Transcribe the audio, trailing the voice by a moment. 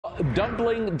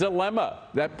Dumpling dilemma,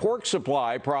 that pork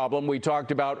supply problem we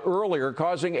talked about earlier,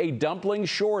 causing a dumpling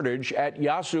shortage at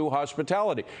Yaso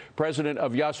Hospitality. President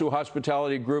of Yaso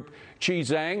Hospitality Group,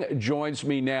 Zhang, joins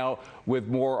me now with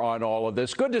more on all of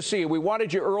this. Good to see you. We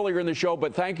wanted you earlier in the show,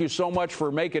 but thank you so much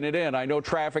for making it in. I know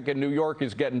traffic in New York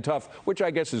is getting tough, which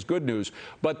I guess is good news,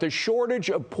 but the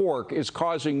shortage of pork is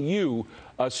causing you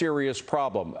a serious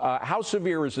problem. How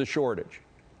severe is the shortage?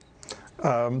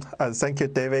 Thank you,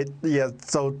 David. Yes,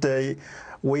 so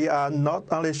we are not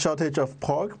only shortage of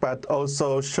pork, but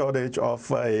also shortage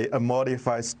of a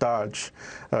modified starch.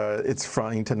 It's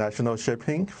from international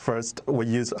shipping. First, we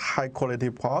use high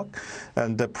quality pork,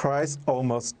 and the price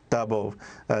almost double.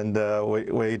 And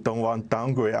we don't want to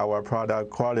downgrade our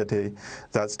product quality.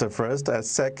 That's the first. And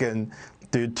second,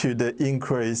 due to the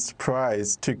increased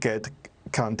price to get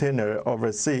container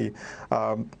overseas,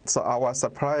 so our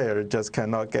supplier just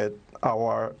cannot get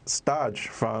our starch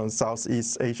from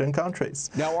Southeast Asian countries.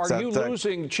 Now, are you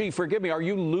losing, Chief, forgive me, are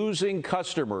you losing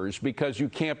customers because you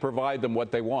can't provide them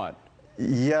what they want?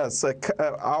 Yes,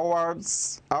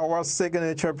 our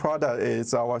signature product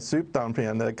is our soup dumpling,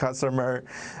 and the customer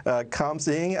comes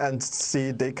in and see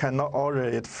they cannot order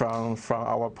it from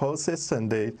our posts,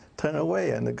 and they turn away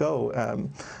and go.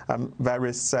 I'm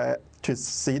very sad to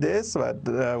see this,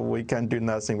 but we can do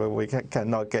nothing. But we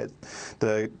cannot get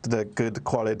the good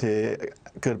quality,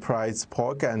 good price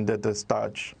pork and the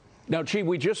starch. Now, Chief,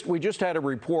 we just had a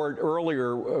report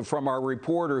earlier from our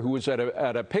reporter who was at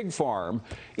a pig farm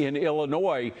in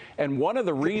Illinois, and one of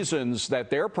the reasons that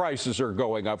their prices are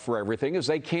going up for everything is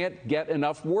they can't get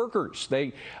enough workers.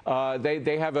 They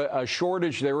have a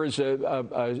shortage. There is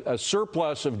a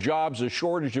surplus of jobs, a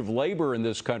shortage of labor in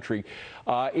this country.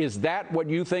 Is that what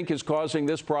you think is causing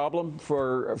this problem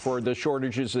for the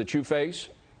shortages that you face?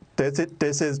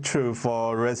 This is true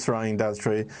for restaurant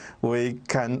industry. We've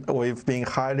been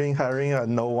hiring,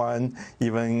 and no one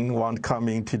even want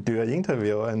coming to do an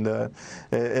interview, and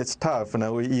it's tough.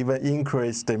 And we even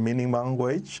increased the minimum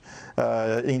wage,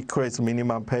 increased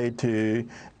minimum pay to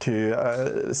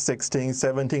 $16,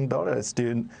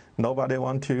 $17. Nobody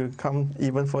want to come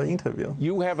even for interview.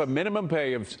 You have a minimum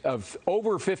pay of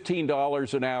over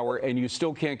 $15 an hour, and you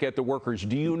still can't get the workers.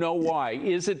 Do you know why?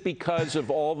 Is it because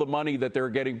of all the money that they're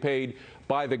getting paid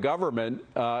by the government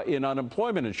in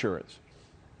unemployment insurance?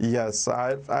 Yes,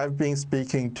 I've been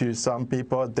speaking to some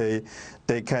people. They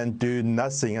can do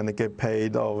nothing and they get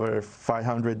paid over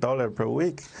 $500 per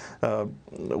week.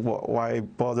 Why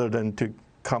bother them to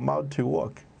come out to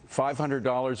work?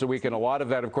 $500 a week, and a lot of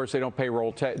that, of course, they don't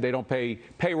pay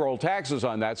payroll taxes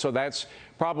on that. So that's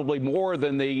probably more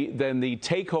than the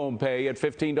take-home pay at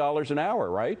 $15 an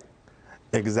hour, right?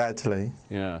 Exactly.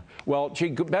 Yeah. Well,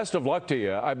 Chief, best of luck to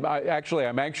you.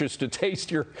 I'm anxious to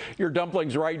taste your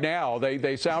dumplings right now.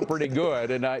 They sound pretty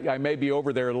good, and I may be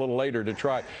over there a little later to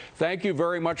try. Thank you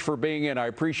very much for being in. I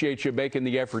appreciate you making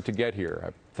the effort to get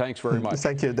here. Thanks very much.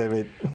 Thank you, David.